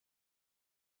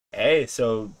Hey,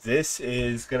 so this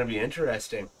is going to be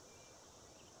interesting.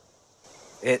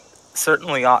 It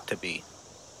certainly ought to be.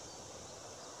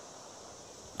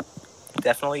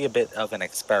 Definitely a bit of an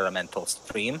experimental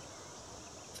stream.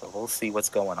 So we'll see what's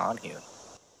going on here.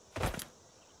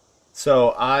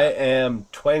 So I am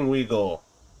Twang Weagle,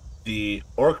 the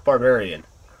Orc Barbarian.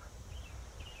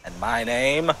 And my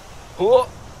name... Oh,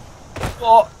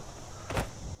 oh,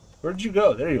 Where'd you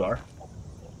go? There you are.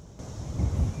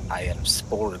 I am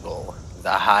Sporgle,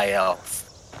 the High Elf.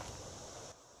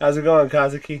 How's it going,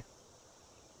 Kazuki?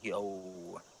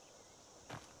 Yo.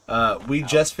 We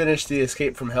just finished the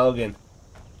escape from Helgen.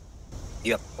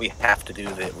 Yep, we have to do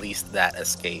at least that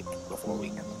escape before we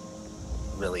can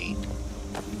really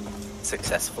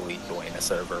successfully join a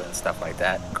server and stuff like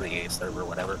that. Create a server,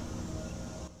 whatever.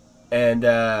 And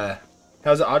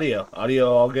how's the audio?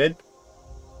 Audio all good?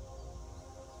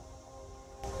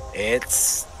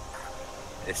 This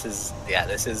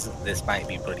might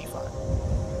be pretty fun.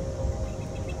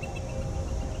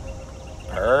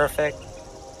 Perfect.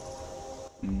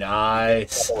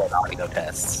 Nice. Audio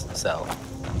tests, so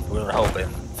we were hoping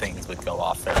things would go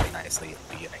off fairly nicely at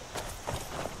the beginning.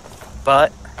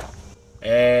 But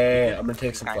Hey, I'm gonna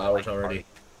take some flowers already.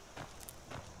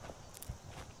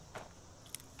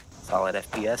 Solid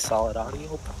FPS, solid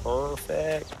audio,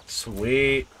 perfect.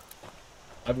 Sweet.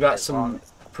 I've got some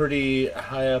pretty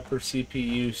high upper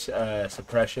CPU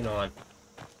suppression on,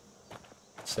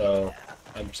 so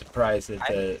I'm surprised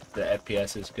that the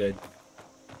FPS is good.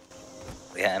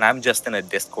 Yeah, and I'm just in a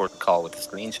Discord call with the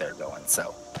screen share going,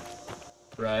 so.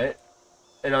 Right.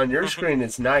 And on your screen,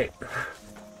 it's night.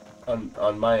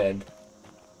 on my end.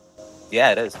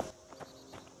 Yeah, it is.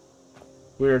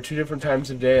 We are 2 different times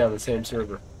of day on the same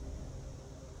server.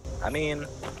 I mean,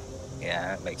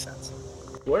 yeah, it makes sense.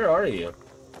 Where are you?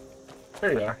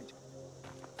 There you are.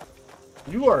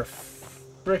 You are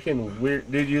freaking weird.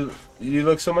 Dude, you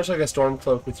look so much like a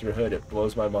Stormcloak with your hood. It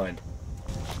blows my mind.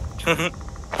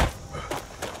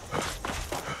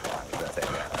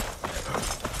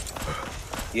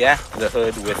 Yeah, the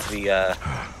hood with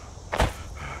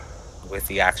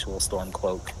the actual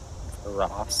Stormcloak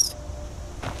Ross.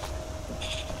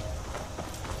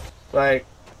 Like,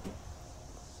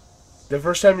 the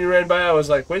first time you ran by, I was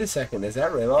like, wait a second, is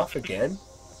that Rayloff again?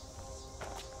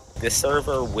 This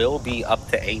server will be up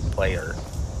to 8 player.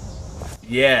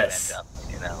 Yes.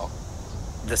 End up,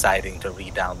 deciding to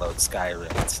re-download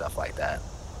Skyrim and stuff like that.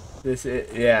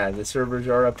 Yeah, the servers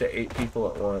are up to 8 people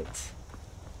at once.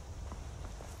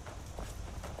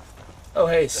 Oh,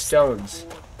 hey, stones.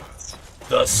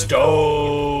 The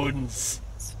stones!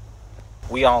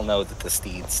 We all know that the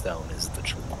Steed Stone is the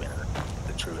true winner,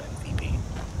 the true MVP,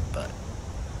 but...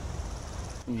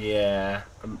 Yeah,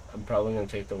 I'm probably going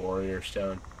to take the Warrior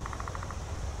Stone.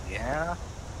 Yeah?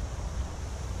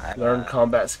 Learn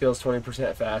combat skills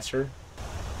 20% faster.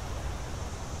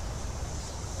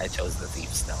 I chose the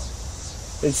Thief Stone.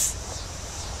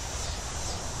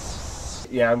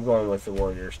 Yeah, I'm going with the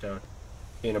Warrior Stone.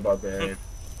 Being a barbarian.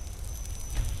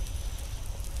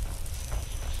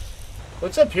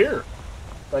 What's up here?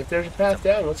 Like, there's a path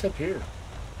down. What's up here?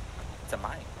 It's a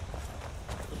mine.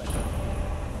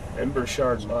 Ember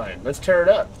Shard Mine. Let's tear it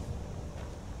up.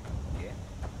 Yeah.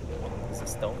 There's a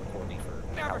stone quarry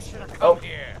for... Never should have come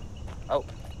here. Oh,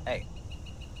 hey.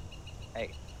 Hey.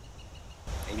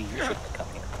 Maybe you shouldn't have come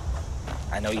here.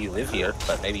 I know you live here,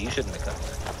 but maybe you shouldn't have come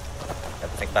here.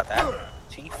 Ever think about that,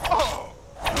 Chief?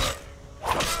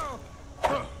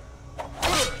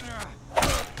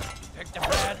 Picked a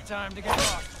bad time to get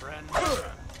lost, friend. I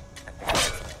think I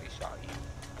accidentally shot you.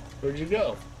 Where'd you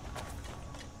go?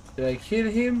 Did I kill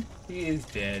him? He is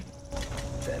dead.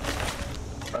 Dead.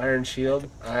 Iron Shield?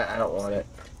 I don't want it.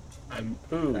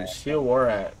 Ooh, Steel War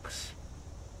Axe.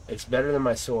 It's better than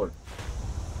my sword.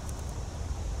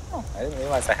 Oh, I didn't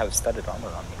realize I have studded armor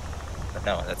on me. But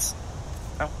no, that's...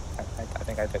 No, I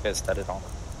think I took a studded armor.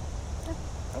 Yeah,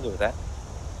 I'll go with that.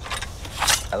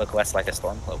 I look less like a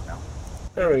Stormcloak now.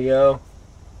 There we go.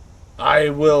 I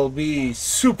will be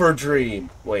Super Dream.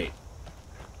 Wait.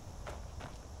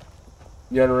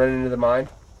 You want to run into the mine?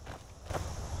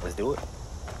 Let's do it.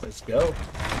 Let's go.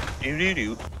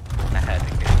 Do. I had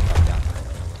to get it down there a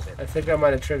little bit. I think I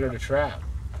might have triggered a trap.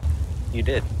 You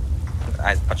did.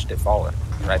 I watched it fall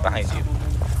right behind you.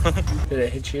 Did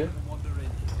it hit you?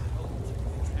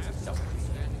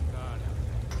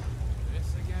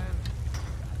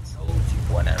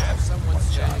 One arrow. One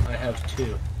shot. I have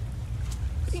 2.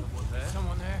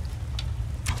 Someone there?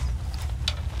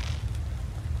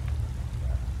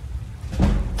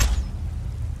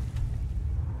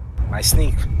 My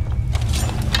sneak.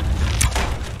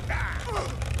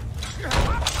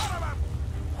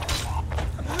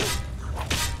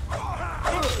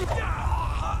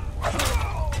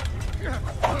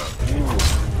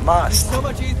 must So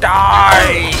much easier.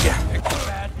 die! Picked a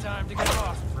bad time to get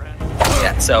lost, friend.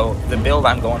 Yeah, so the build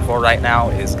I'm going for right now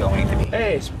is going to be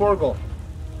Hey, Sporgle.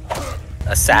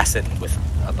 assassin with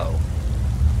a bow.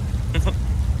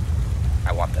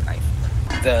 I want the knife.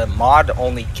 The mod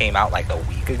only came out like a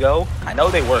week ago. I know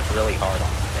they worked really hard on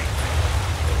the thing.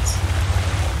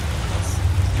 Let's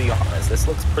be honest, this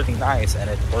looks pretty nice and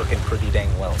it's working pretty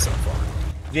dang well so far.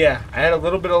 Yeah, I had a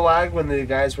little bit of lag when the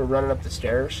guys were running up the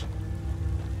stairs.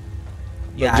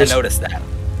 Yeah, just- I noticed that.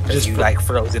 Because just you for- like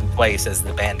froze in place as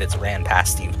the bandits ran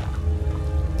past you.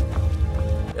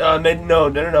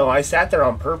 No. I sat there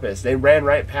on purpose. They ran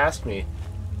right past me,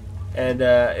 and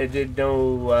they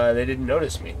didn't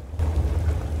notice me.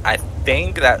 I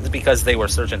think that's because they were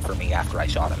searching for me after I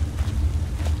shot him.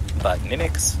 But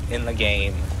mimics in the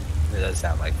game, it does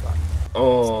sound like fun.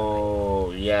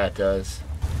 Oh, yeah, it does.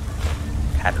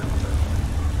 Pattern.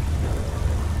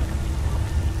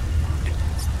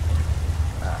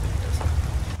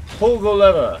 Pull the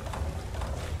lever.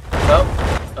 Nope.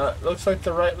 Looks like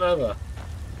the right lever.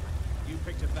 You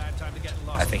picked a bad time to get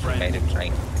lost, I think he friend. made him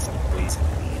drink some poison.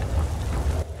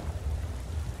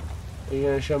 Are you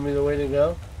gonna show me the way to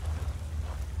go?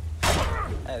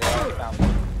 Hey, they already found me.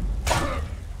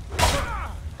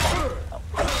 Oh,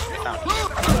 they found me.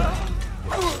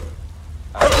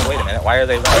 Wait a minute, why are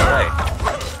they running away?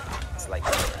 It's like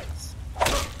guys.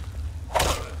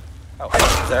 Oh,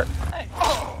 is there? Hey,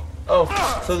 Oh,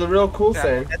 so the real cool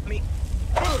thing. that's me.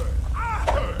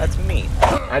 That's me.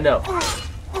 I know.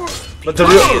 But The the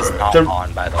real is not the,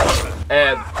 on, by the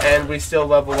way. and we still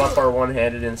level up our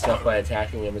one-handed and stuff by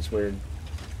attacking him. It's weird.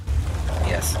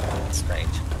 Yes, it's strange.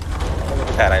 Look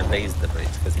at that, I raised the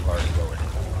bridge because you already lowered it.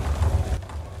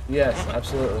 Yes,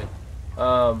 absolutely.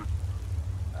 I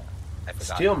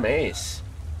forgot. Steel mace.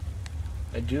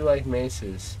 I do like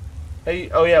maces. Hey,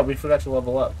 oh yeah, we forgot to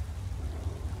level up.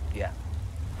 Yeah.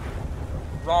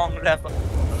 Wrong level.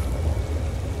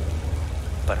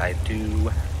 But I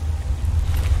do.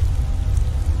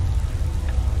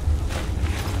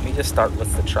 Let me just start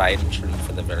with the tried and true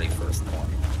for the very first one.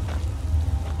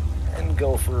 And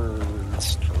go for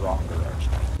stronger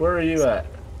archery. Where are you at?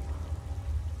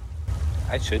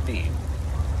 I should be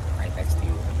right next to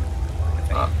you. I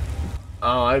think.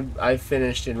 Oh, I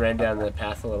finished and ran down the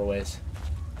path a little ways.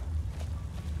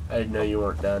 I didn't know you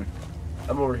weren't done.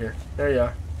 I'm over here. There you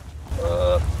are.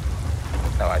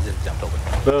 No, I just jumped over.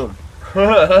 Boom.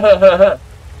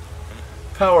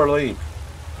 Power leap.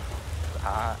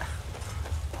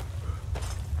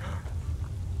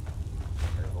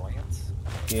 Clairvoyance.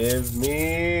 Give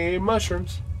me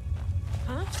mushrooms.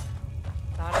 Huh?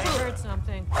 Thought I heard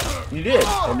something. You did,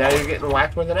 and now you're getting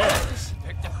whacked with an axe.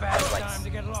 Picked a bad Slice. time to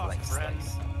get lost, Slice, friend.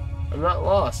 slice. I'm not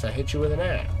lost. I hit you with an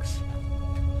axe.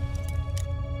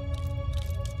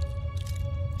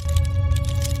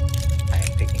 I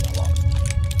am picking a lock.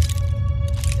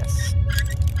 Yes.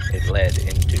 It led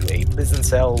into a prison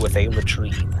cell with a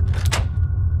latrine.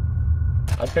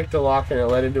 I picked a lock and it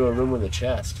led into a room with a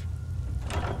chest.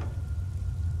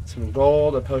 Some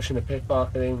gold, a potion of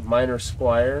pickpocketing, minor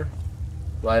squire,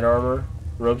 light armor,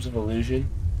 robes of illusion.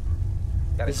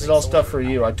 Got a This is great all sword. stuff for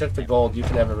you. I took the gold. You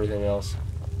can have everything else.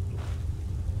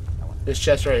 This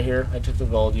chest right here, I took the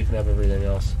gold. You can have everything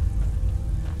else.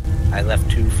 I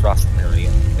left 2 frost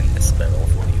miriam in this barrel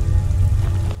for you.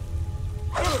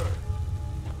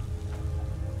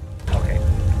 Okay.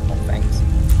 Well, thanks.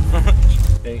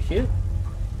 Thank you.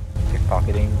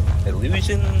 Pickpocketing.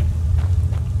 Illusion.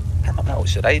 I don't know.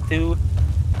 Should I do?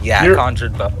 Yeah, You're-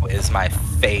 Conjured Bow is my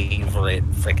favorite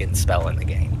freaking spell in the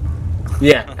game.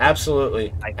 Yeah,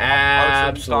 absolutely. Like,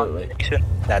 Absolutely. concentration,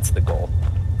 that's the goal.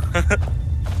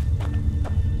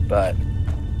 But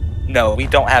no, we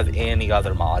don't have any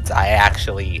other mods. I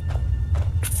actually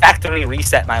factory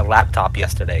reset my laptop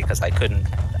yesterday because I couldn't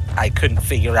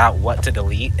figure out what to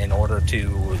delete in order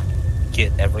to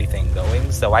get everything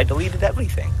going. So I deleted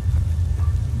everything.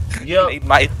 Yep. Made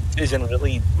my decision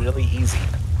really, really easy.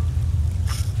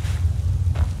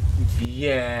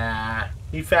 Yeah.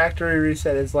 He factory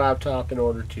reset his laptop in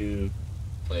order to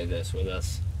play this with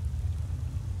us.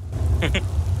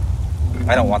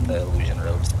 I don't want the illusion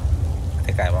robes. I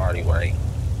think I'm already wearing,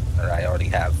 or I already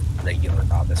have regular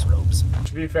novice robes.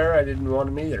 To be fair, I didn't want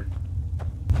him either.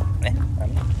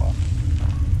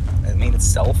 I mean, it's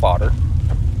self-fodder.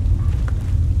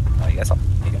 I guess I'll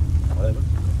take it. Whatever.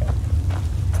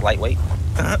 It's lightweight.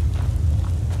 I'm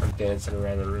dancing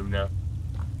around the room now.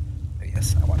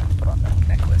 Yes, I wanted to put on that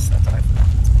necklace. That's what I forgot.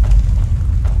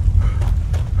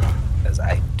 Because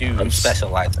I do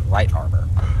specialize in light armor.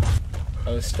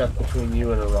 I was stuck between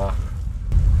you and a rock.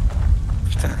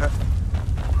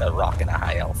 A rock and a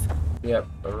high elf. Yep,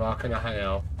 a rock and a high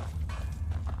elf.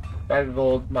 Bag of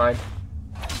gold, mine.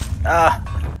 Ah,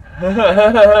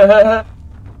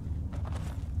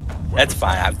 that's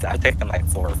fine. I've taken like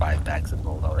 4 or 5 bags of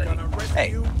gold already.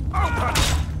 Hey. Yeah,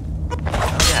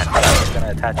 I was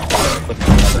gonna attach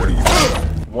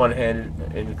it.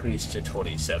 One-handed increase to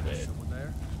 27.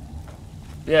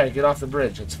 Yeah, get off the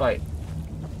bridge. Let's fight.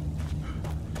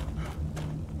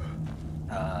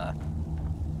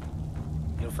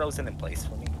 You're frozen in place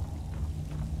for me.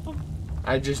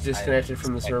 I just disconnected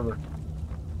from the server.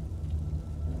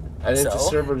 I think the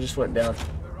server just went down.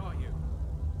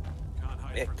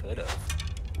 It could have.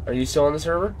 Are you still on the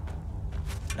server?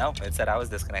 No, it said I was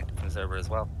disconnected from the server as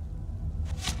well.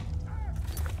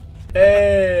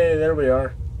 Hey, there we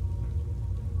are.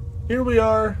 Here we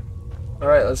are. All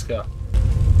right, let's go.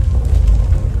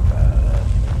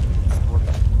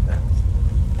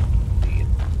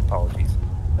 Apologies.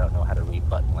 Don't know how to read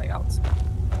button layouts.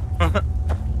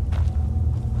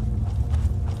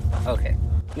 Okay.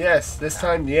 Yes, this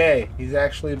time, yay. He's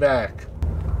actually back.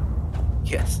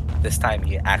 Yes, this time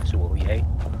he actually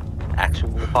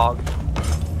actual hog.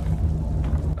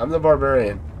 Oh, I'm the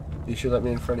barbarian. You should let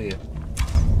me in front of you.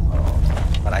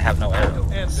 But I have no arrow.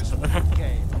 end this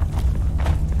game.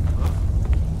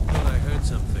 Thought I heard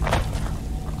something.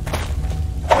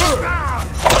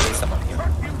 There's someone here.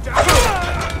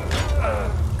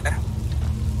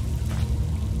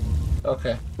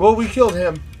 Okay. Well, we killed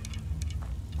him.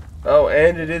 Oh,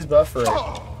 and it is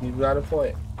buffering. You've got a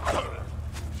point.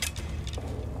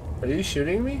 Are you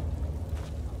shooting me?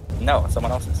 No,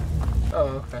 someone else's.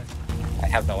 Oh, okay. I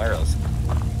have no arrows.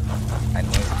 I'm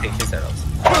going to take his arrows.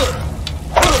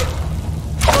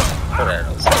 Her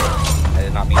arrows. I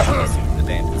did not mean to assume the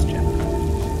bandits, Jim.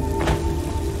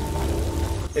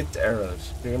 It's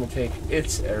arrows. You're gonna take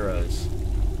its arrows.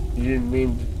 You didn't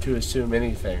mean to assume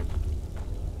anything.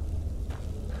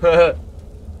 True.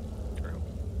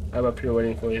 I'm up here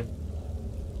waiting for you.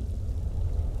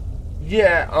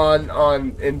 Yeah,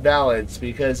 on Invalids,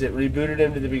 because it rebooted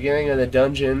him to the beginning of the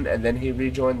dungeon and then he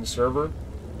rejoined the server.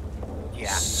 Yeah.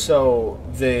 So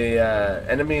the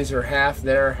enemies are half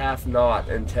there, half not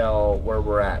until where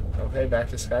we're at. Okay, back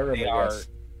to Skyrim, They I are, guess.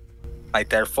 like,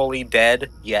 they're fully dead,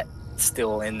 yet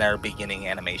still in their beginning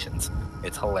animations.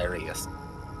 It's hilarious.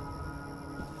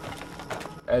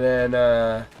 And then,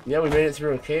 yeah, we made it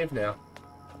through a cave now.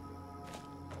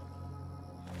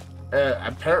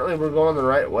 Apparently we're going the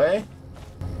right way.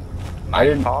 I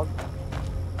didn't- Pog?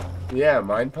 Yeah,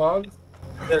 Mind Pog.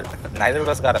 Neither of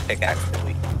us got a pickaxe, did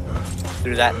we?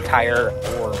 Through that entire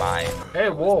ore mine. Hey,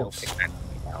 wolves.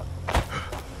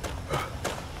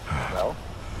 Well,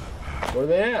 Where are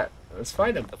they at? Let's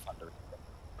fight them. the thunder.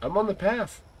 I'm on the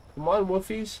path. Come on,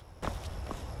 wolfies.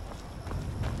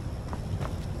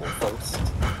 Wolf.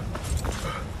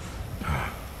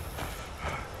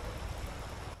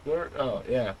 Where? Oh,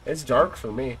 yeah. It's dark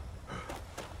for me.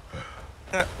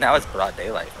 Now it's broad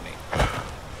daylight for me.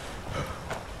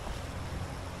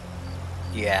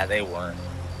 Yeah, they weren't.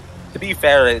 To be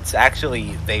fair, it's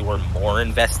actually, they were more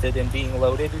invested in being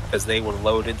loaded because they were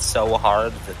loaded so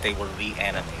hard that they were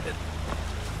reanimated.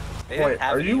 They didn't Wait,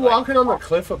 have are any, you like, walking on the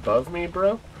cliff above me,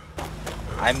 bro?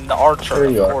 I'm the archer, There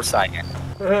you of are. course I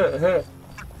am.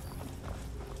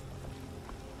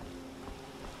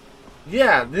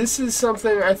 Yeah, this is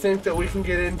something I think that we can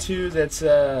get into that's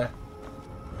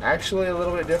actually a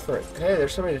little bit different. Hey,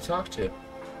 there's somebody to talk to.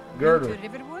 Girder. To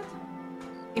Riverwood?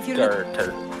 If you look,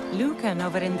 Garter. Lucan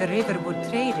over in the Riverwood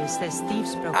Trader says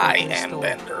thieves broke I into the am store.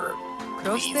 Bender.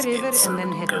 Cross the Please river insert and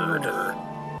then head north. girder.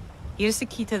 Here's the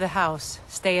key to the house.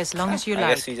 Stay as long as you I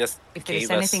like. guess he just If there's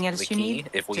gave anything us else the you key need,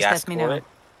 if we just let ask me for know. it,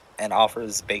 and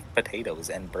offers baked potatoes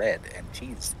and bread and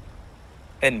cheese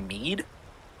and mead.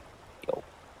 Yo,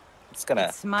 it's gonna.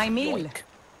 It's my meal. yoink.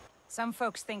 Some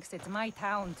folks thinks it's my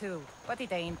town too, but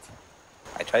it ain't.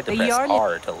 I tried to The press Jarl-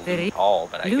 R to the lead all,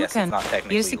 but I guess it's Lucan, not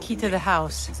technically. here's the key to the looting,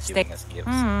 house. since he's Stay. giving us gifts.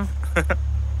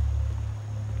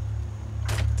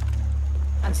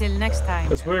 Until next time.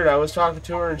 That's weird. I was talking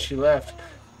to her and she left.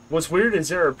 What's weird is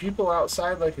there are people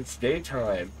outside like it's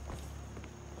daytime.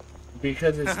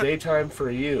 Because it's daytime for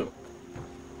you.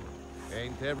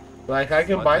 Ain't every Like, I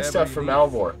can buy stuff from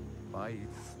Alvor. buy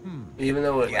Even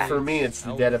though Yeah. for me it's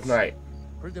the dead of night.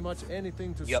 pretty much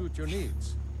anything to Yep. suit your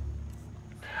needs.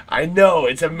 I know,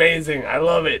 it's amazing. I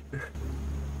love it.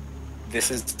 This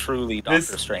is truly This-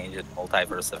 Doctor Strange in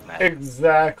Multiverse of Madness.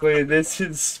 Exactly. This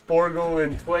is Sporgle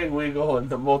and Twigwiggle in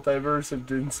the multiverse of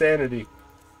insanity.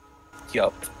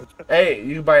 Yup. Hey,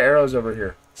 you can buy arrows over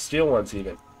here. Steel ones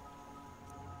even.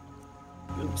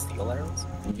 Ooh, steel arrows?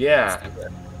 Yeah.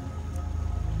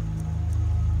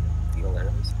 Steel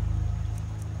arrows.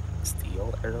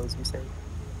 steel arrows, you say?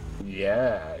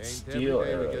 Yeah, Ain't steel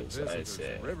every day we get arrows, I visitors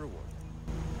say. from Riverwood.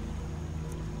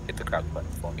 Hit the crouch button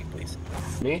for me, please.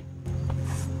 Me?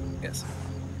 Yes.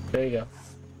 There you go.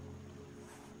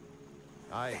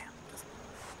 Aye.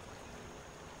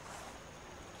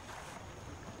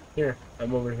 Here,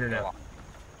 I'm over here now.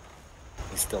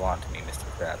 He's still on to me, Mr.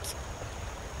 Krabs.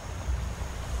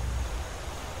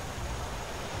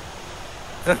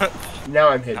 Now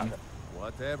I'm hidden.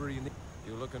 Whatever you need.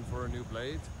 You looking for a new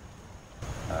blade?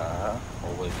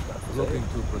 Always Looking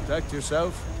to protect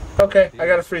yourself? Okay, I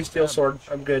got a free steel sword.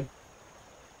 I'm good.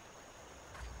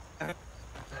 I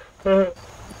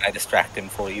distract him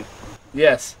for you.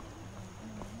 Yes.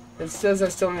 It says I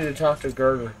still need to talk to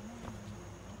Gerber.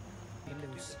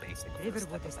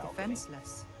 Riverwood is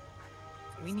defenseless.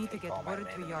 We need to get word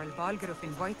to Jarl Valgruff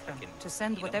in Whiterun to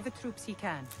send whatever troops he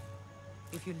can.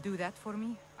 If you'll do that for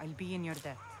me, I'll be in your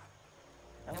debt.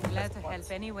 I'm glad to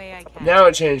help any way I can. Now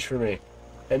it changed for me.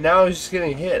 And now he's just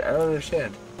getting hit. I don't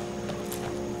understand.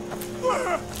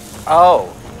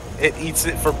 Oh, it eats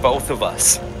it for both of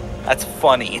us. That's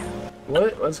funny.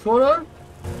 What? What's going on?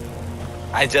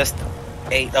 I just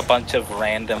ate a bunch of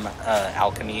random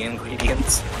alchemy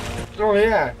ingredients. Oh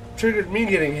yeah, triggered me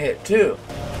getting hit too.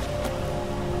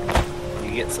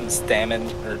 You get some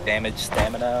stamina or damage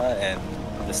stamina and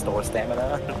restore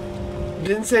stamina.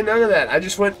 Didn't say none of that. I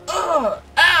just went, ow,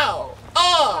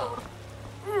 oh.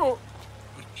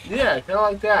 Yeah, kind of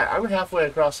like that. I'm halfway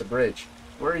across the bridge.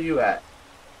 Where are you at?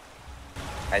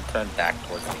 I turned back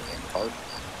towards the end part.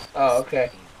 Oh,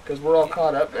 okay. Because we're all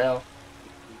caught up now.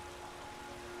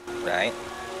 Right?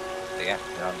 So yeah,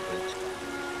 you're on the bridge.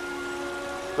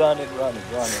 Running, and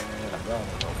I'm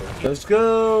running over. Let's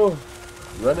go!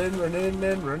 Running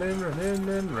and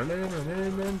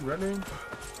running.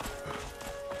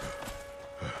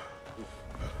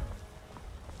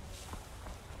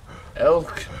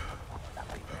 Elk.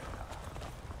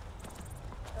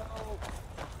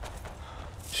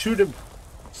 Shoot him.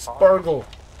 Spargle.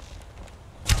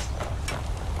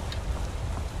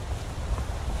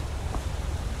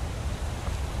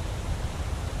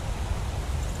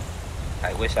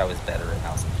 I wish I was better at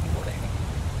mouse and keyboard aiming.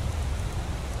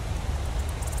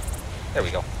 There we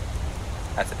go.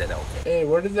 That's a dead elk. Hey,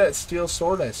 where did that steel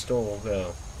sword I stole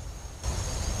go?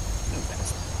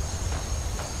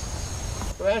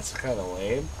 Well, that's kind of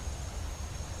lame.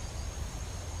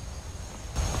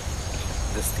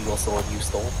 The steel sword you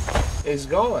stole? It's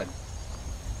gone.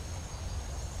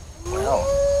 Well,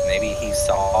 maybe he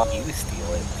saw you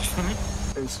steal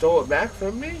it. And stole it back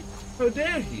from me? How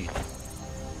dare he?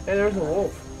 Hey, there's a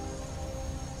wolf.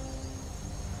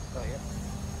 Oh,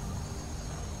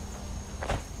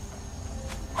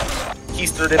 yeah. He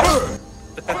stirred it.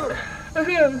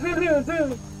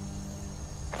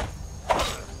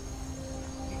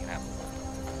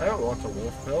 I don't want the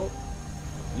wolf pelt.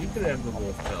 You can have the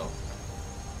wolf pelt.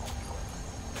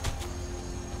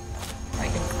 I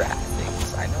can craft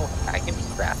things. I know I can be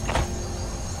crafty.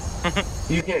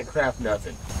 You can't craft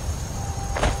nothing.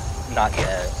 Not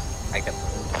yet. I can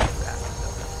craft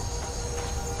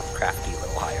something. Crafty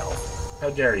little high elf. How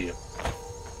dare you?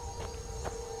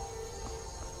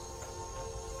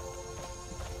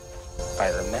 If I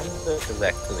remember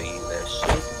correctly, there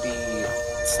should be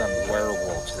some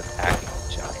werewolves attacking the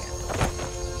giant.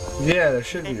 Yeah, there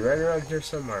should be. Right around here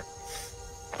somewhere.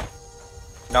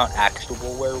 Not actual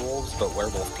werewolves, but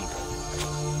werewolf people.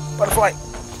 Butterfly!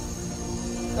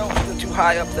 No, you're too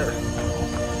high up there.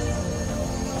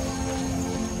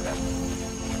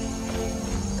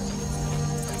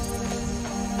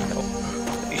 No,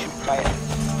 let me shoot giant.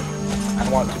 I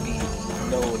want to be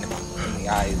known in the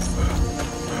eyes of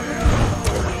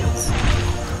warriors.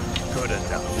 Good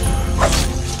enough.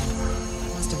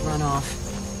 Must have run off.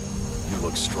 You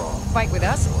look strong. Fight with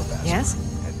us? Yes?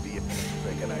 And be a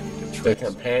thinking I need to The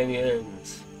train.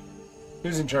 companions.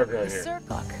 Who's in charge around here?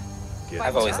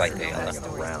 I've always liked Ayla. hanging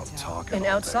around talking. An all day.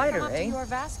 outsider, eh?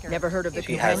 Never heard of the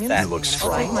She has companions? that You look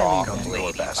strong strong. Come to lady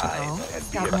your best vibe.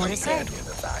 and be got a more to say. companion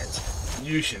of eyes.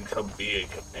 You should come be a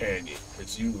companion,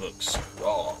 because you look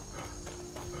strong.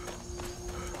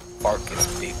 Bark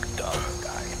is big dog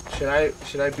guy.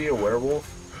 Should I be a werewolf?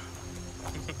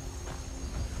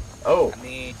 Oh, I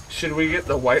mean, should we get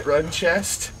the Whiterun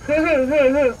chest?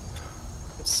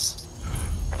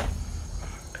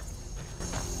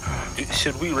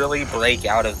 should we really break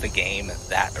out of the game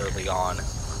that early on?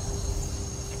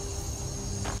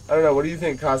 I don't know, what do you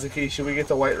think, Kazuki? Should we get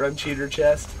the Whiterun cheater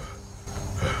chest?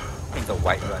 The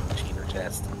Whiterun cheater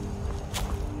chest.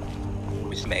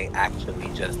 Which may actually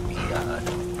just be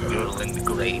Newland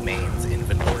Greymane's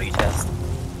inventory chest.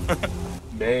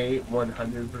 may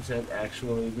 100%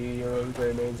 actually be your own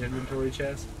Grey Mane's inventory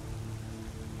chest.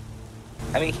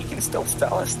 I mean, he can still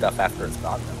sell us stuff after it's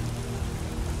gone,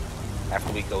 though.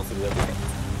 After we go through everything.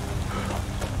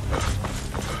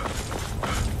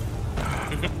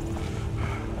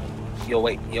 Yo,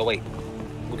 wait.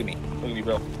 Look at me,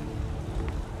 bro.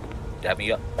 Dab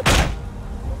me up.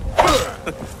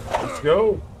 Let's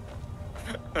go.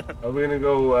 Are we gonna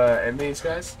go end these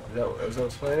guys? Is that what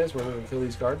the plan is? We're gonna kill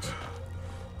these guards?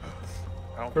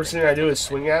 First thing I do is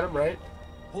swing at them, right?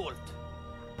 Halt.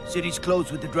 City's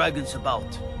closed with the dragons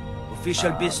about.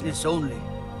 Official business only.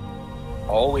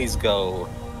 Always go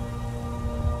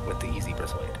with the easy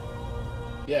persuade.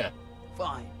 Yeah.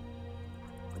 Fine.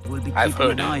 But we'll be I've keeping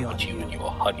heard an eye it, on but you and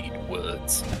your honeyed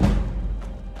words.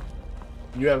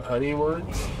 You have honey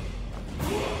words?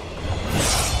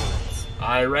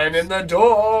 I ran in the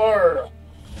door!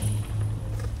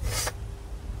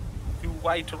 You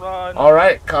white run!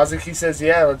 Alright, Kazuki says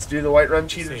yeah, let's do the White Run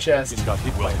cheater chest. We'll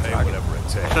pay whatever it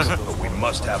takes, but we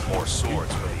must have more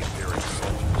swords for the Imperial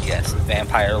soldiers. Yes,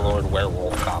 Vampire Lord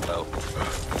Werewolf combo.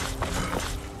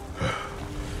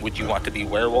 Would you want to be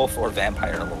Werewolf or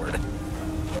Vampire Lord?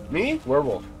 Me?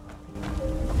 Werewolf.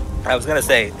 I was gonna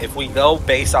say, if we go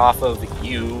based off of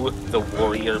you, the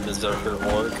Warrior Berserker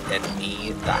Orc, and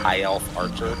me, the High Elf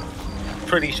Archer,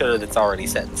 pretty sure that's already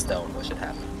set in stone what should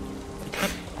happen.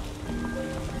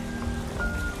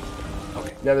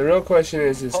 Okay. Now the real question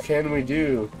is can we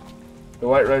do the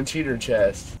White Run cheater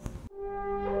chest?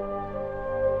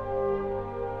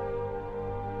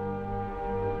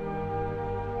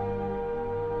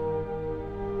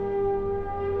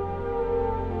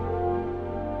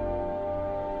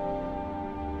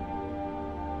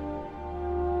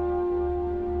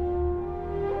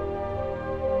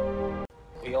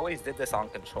 We always did this on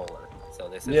controller, so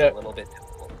this is a little bit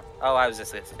difficult. Oh, I was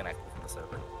just disconnected from the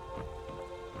server.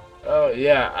 Oh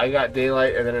yeah, I got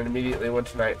daylight and then it immediately went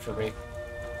to night for me.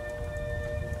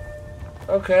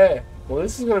 Okay, well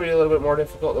this is going to be a little bit more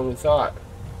difficult than we thought.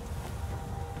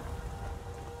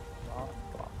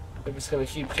 If it's going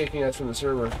to keep kicking us from the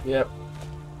server. Yep.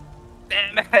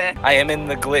 I am in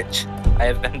the glitch. I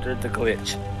have entered the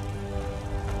glitch.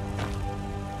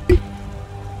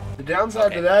 The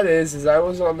downside to that is I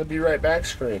was on the be right back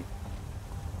screen.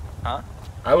 Huh?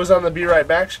 I was on the be right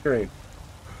back screen.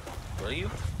 Were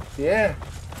you? Yeah.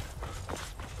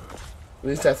 At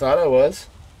least I thought I was.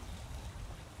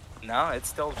 No, it's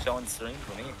still showing stream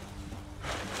for me.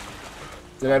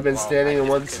 Then I've been standing in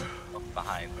one...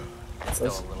 Behind. It's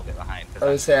still a little bit behind. I was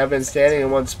going to say I've been standing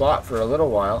in one spot for a little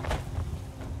while.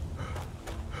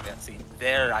 Yeah, see,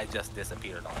 there I just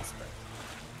disappeared on screen.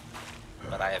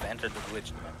 But I have entered the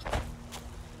glitch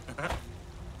dimension.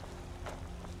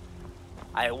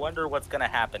 I wonder what's gonna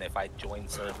happen if I join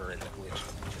server in the glitch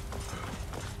dimension.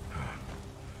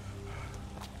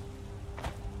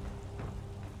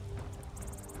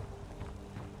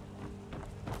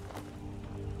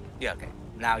 Yeah, okay.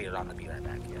 Now you're on the be right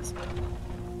back, yes.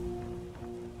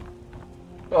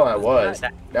 Oh, I was.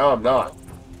 Now I'm not.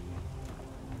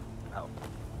 Oh.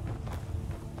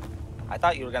 I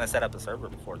thought you were gonna set up a server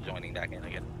before joining back in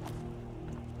again.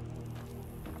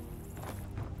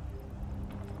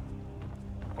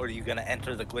 Or are you gonna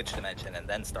enter the glitch dimension and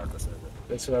then start the server?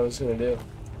 That's what I was gonna do.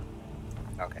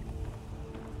 Okay.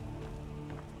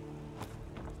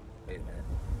 Wait a minute.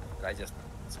 Did I just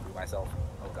screw myself?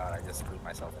 Oh god, I just screwed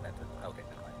myself and entered. Okay,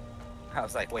 never mind. I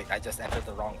was like, wait, I just entered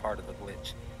the wrong part of the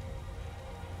glitch.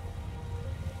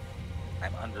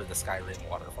 I'm under the Skyrim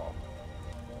waterfall.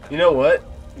 You know what?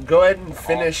 Go ahead and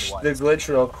finish the glitch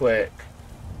real quick.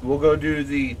 We'll go do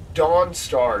the Dawn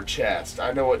Star chest.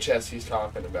 I know what chest he's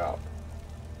talking about.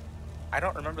 I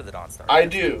don't remember the Dawn Star. I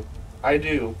do.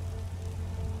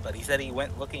 But he said he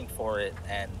went looking for it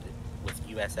and with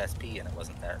USSP and it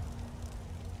wasn't there.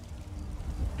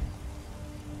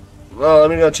 Well, let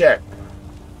me go check.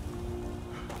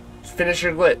 Finish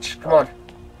your glitch. Come on.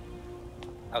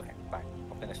 Okay, fine.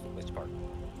 I'll finish the glitch part.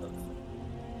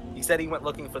 He said he went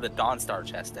looking for the Dawn Star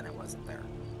chest and it wasn't there.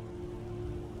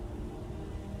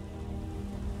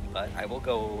 But I will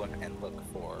go and look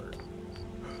for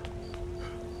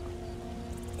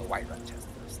the White Run chest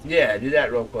first. Yeah, do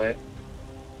that real quick.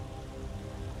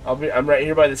 I'm right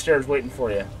here by the stairs waiting for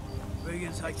you.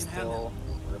 Brigands I can handle.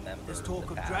 Remember This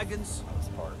talk of dragons,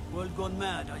 world gone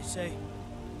mad, I say.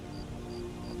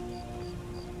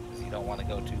 You don't want to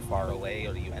go too far away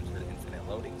or you enter the infinite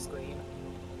loading screen.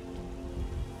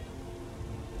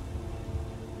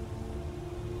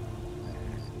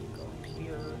 And go up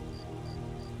here.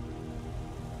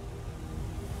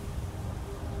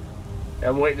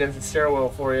 I'm waiting at the stairwell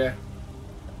for you. The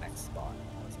next spot.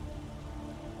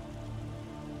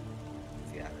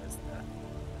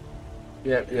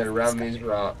 Yeah, yeah, around these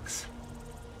rocks.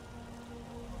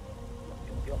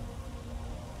 Yep.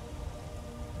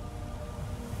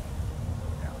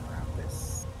 Down around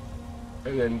this.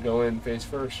 And then go in face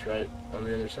first, right? On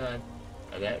the other side.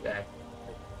 Of that guy.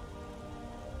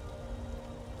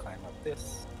 Climb up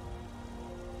this.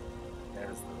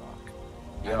 There's the rock.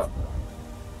 Yep.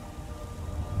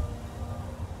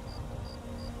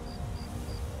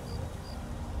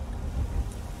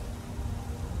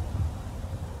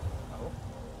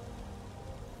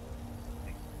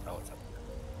 Oh, it's up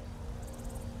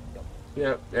here.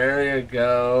 Yep, there you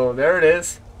go. There it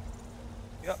is.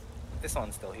 Yep, this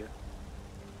one's still here.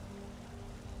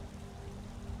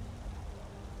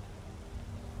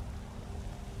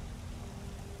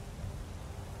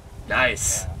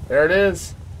 Nice. Yeah. There it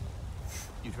is.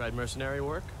 You tried mercenary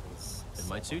work? It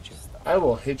might suit you. I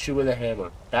will hit you with a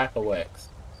hammer. Back away.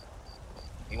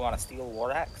 You want a steel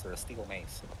war axe or a steel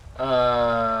mace?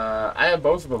 I have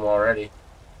both of them already.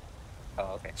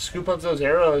 Oh, okay. Scoop up those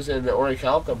arrows and the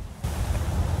orichalcum.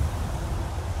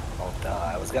 Oh, duh.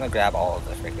 I was gonna grab all of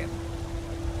the freaking...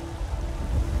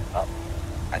 Oh.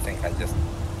 I think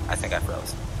I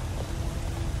froze.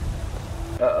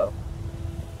 Uh-oh.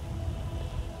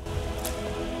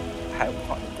 I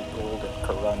wanted the golden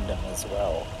corundum as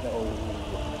well. No.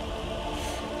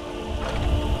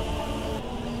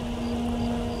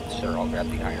 Sure, I'll grab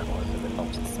the iron ore because it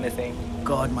helps with smithing.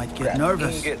 God might get Grab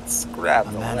nervous. Ingots, grab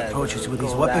A the man leather, approaches with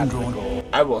his grab weapon the drawn. gold.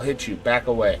 I will hit you. Back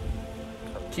away.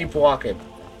 Keep walking.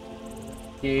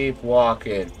 Keep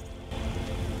walking.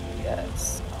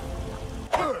 Yes.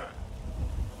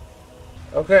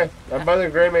 Okay, I'm by the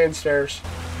Gray Man stairs.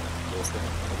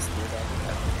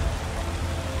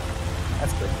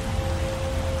 That's good.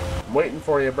 I'm waiting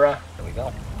for you, bruh. There we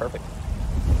go. Perfect.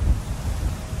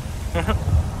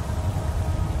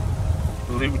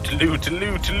 Loot, loot,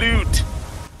 loot, loot!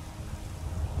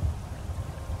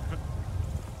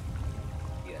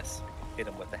 Yes. Hit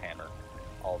him with the hammer.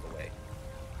 All the way.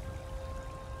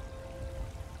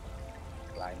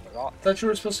 Climb the rock. I thought you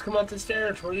were supposed to come up the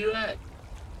stairs. Where are you at?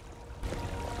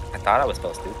 I thought I was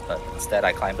supposed to, but instead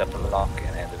I climbed up the rock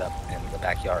and ended up in the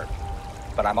backyard.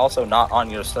 But I'm also not on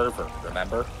your server,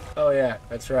 remember? Oh yeah,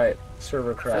 that's right.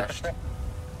 Server crashed.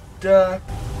 Duh.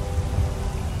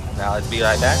 Now let's be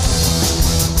right back.